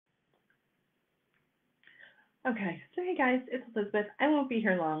Okay, so hey guys, it's Elizabeth. I won't be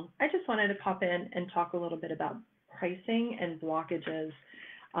here long. I just wanted to pop in and talk a little bit about pricing and blockages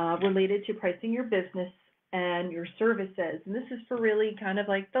related to pricing your business and your services. And this is for really kind of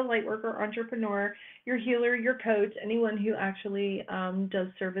like the lightworker, entrepreneur, your healer, your coach, anyone who actually does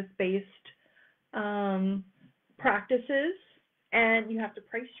service-based practices, and you have to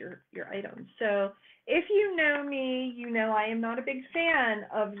price your items. So if you know me, you know I am not a big fan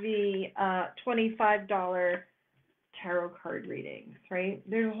of the $25 tarot card readings, right?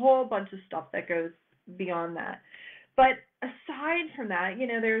 There's a whole bunch of stuff that goes beyond that. But aside from that,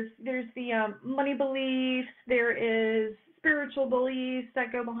 there's the money beliefs, there is spiritual beliefs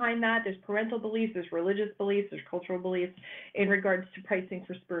that go behind that, there's parental beliefs, there's religious beliefs, there's cultural beliefs in regards to pricing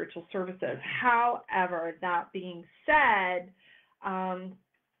for spiritual services. However, that being said,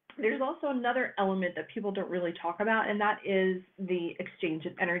 there's also another element that people don't really talk about, and that is the exchange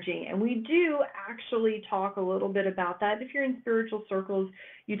of energy. And we do actually talk a little bit about that. If you're in spiritual circles,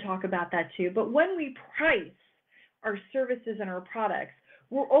 you talk about that too. But when we price our services and our products,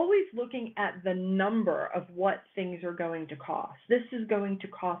 we're always looking at the number of what things are going to cost. This is going to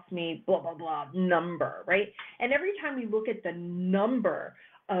cost me blah, blah, blah number, right? And every time we look at the number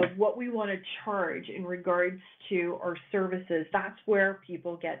of what we want to charge in regards to our services, that's where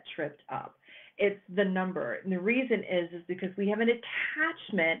people get tripped up. It's the number. And the reason is because we have an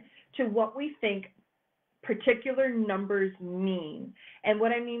attachment to what we think particular numbers mean. And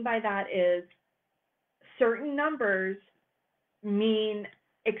what I mean by that is certain numbers mean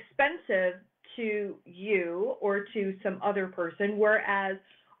expensive to you or to some other person, whereas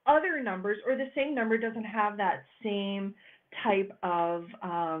other numbers or the same number doesn't have that same type of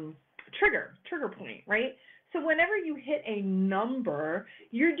trigger point, right? So whenever you hit a number,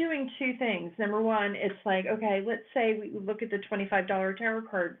 you're doing two things. Number one, it's like, okay, let's say we look at the $25 tarot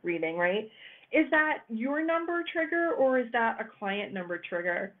card reading, right? Is that your number trigger or is that a client number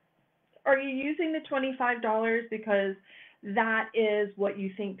trigger? Are you using the $25 because that is what you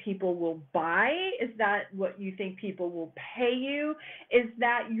think people will buy? Is that what you think people will pay you? Is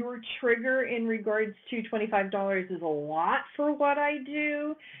that your trigger in regards to $25 is a lot for what I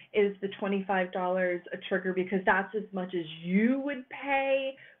do? Is the $25 a trigger because that's as much as you would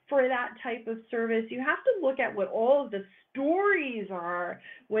pay for that type of service? You have to look at what all of the stories are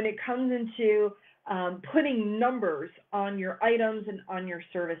when it comes into putting numbers on your items and on your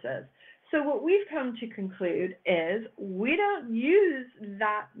services. So what we've come to conclude is we don't use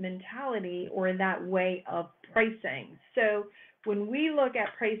that mentality or that way of pricing. So when we look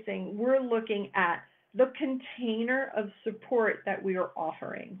at pricing, we're looking at the container of support that we are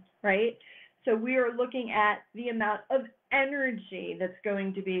offering, right? So we are looking at the amount of energy that's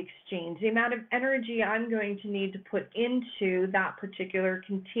going to be exchanged, the amount of energy I'm going to need to put into that particular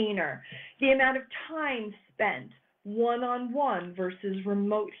container, the amount of time spent one-on-one versus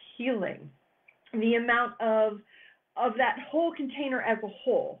remote healing, the amount of that whole container as a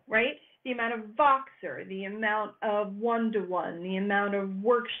whole, right? The amount of Voxer, the amount of one-to-one, the amount of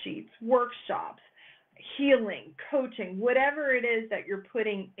worksheets, workshops, healing, coaching, whatever it is that you're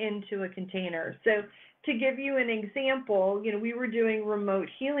putting into a container. So to give you an example, we were doing remote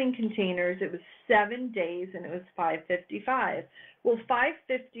healing containers. It was 7 days and it was $555. Well,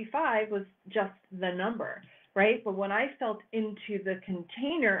 $555 was just the number, right? But when I felt into the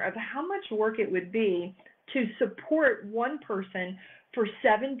container of how much work it would be to support one person for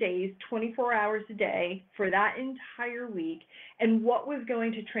 7 days, 24 hours a day for that entire week, and what was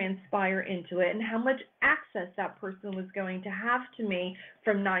going to transpire into it, and how much access that person was going to have to me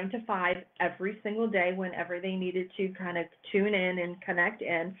from 9 to 5 every single day whenever they needed to kind of tune in and connect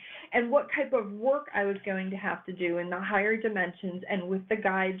in, and what type of work I was going to have to do in the higher dimensions and with the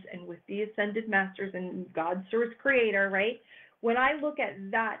guides and with the ascended masters and God's source creator, right? When I look at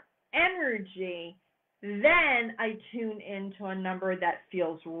that energy, then I tune into a number that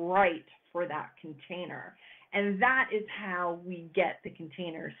feels right for that container. And that is how we get the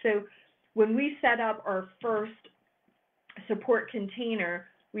container. So when we set up our first support container,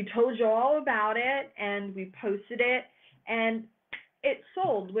 we told you all about it and we posted it, and it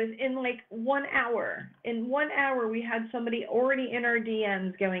sold within like 1 hour. In 1 hour, we had somebody already in our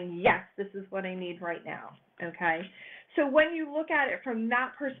DMs going, yes, this is what I need right now, okay? So when you look at it from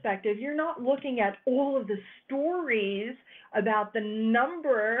that perspective, you're not looking at all of the stories about the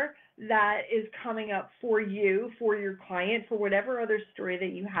number that is coming up for you, for your client, for whatever other story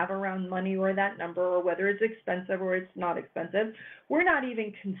that you have around money or that number, or whether it's expensive or it's not expensive. We're not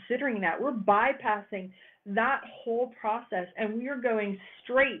even considering that. We're bypassing that whole process, and we are going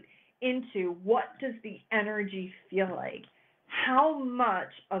straight into what does the energy feel like? How much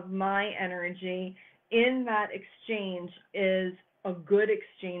of my energy in that exchange is a good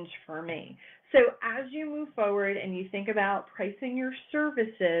exchange for me. So as you move forward and you think about pricing your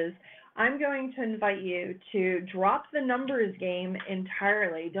services, I'm going to invite you to drop the numbers game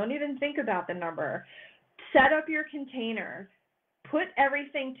entirely. Don't even think about the number. Set up your container. Put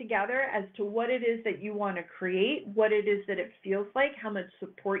everything together as to what it is that you want to create, what it is that it feels like, how much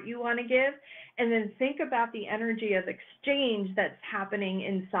support you want to give, and then think about the energy of exchange that's happening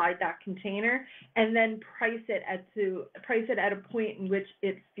inside that container, and then price it at a point in which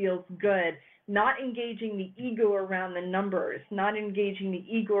it feels good, not engaging the ego around the numbers, not engaging the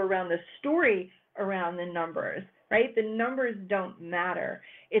ego around the story around the numbers, right? The numbers don't matter.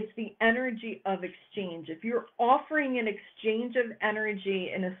 It's the energy of exchange. If you're offering an exchange of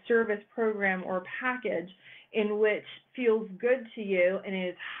energy in a service program or package in which feels good to you and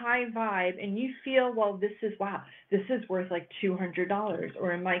is high vibe, and you feel, well, this is worth like $200,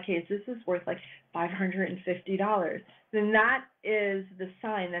 or in my case, this is worth like $550, then that is the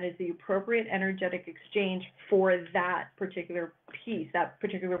sign, that is the appropriate energetic exchange for that particular piece, that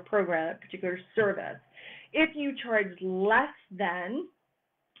particular program, that particular service. If you charge less than,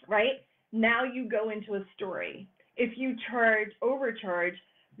 right, now you go into a story. If you overcharge,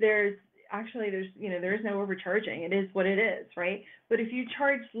 there is no overcharging. It is what it is, right? But if you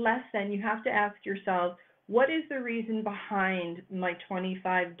charge less than, you have to ask yourself, what is the reason behind my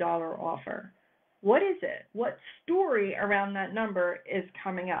 $25 offer? What is it? What story around that number is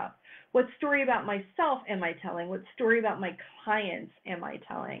coming up? What story about myself am I telling? What story about my clients am I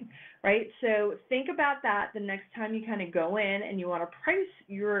telling, right? So think about that the next time you kind of go in and you want to price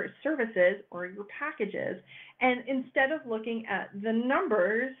your services or your packages. And instead of looking at the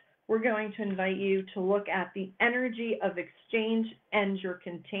numbers, we're going to invite you to look at the energy of exchange and your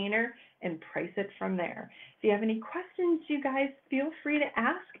container and price it from there. If you have any questions, you guys feel free to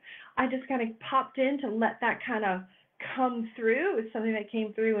ask. I just kind of popped in to let that kind of come through. It was something that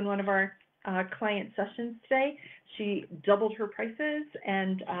came through in one of our client sessions today. She doubled her prices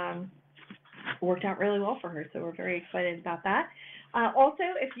and worked out really well for her, so we're very excited about that. Also,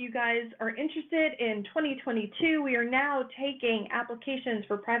 if you guys are interested in 2022, we are now taking applications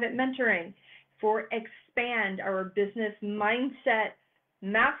for private mentoring for Expand, our business mindset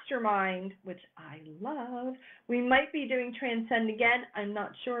mastermind, which I love. We might be doing Transcend again. I'm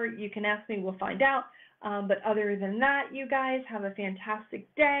not sure. You can ask me. We'll find out. But other than that, you guys have a fantastic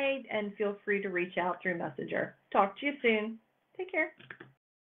day, and feel free to reach out through Messenger. Talk to you soon. Take care.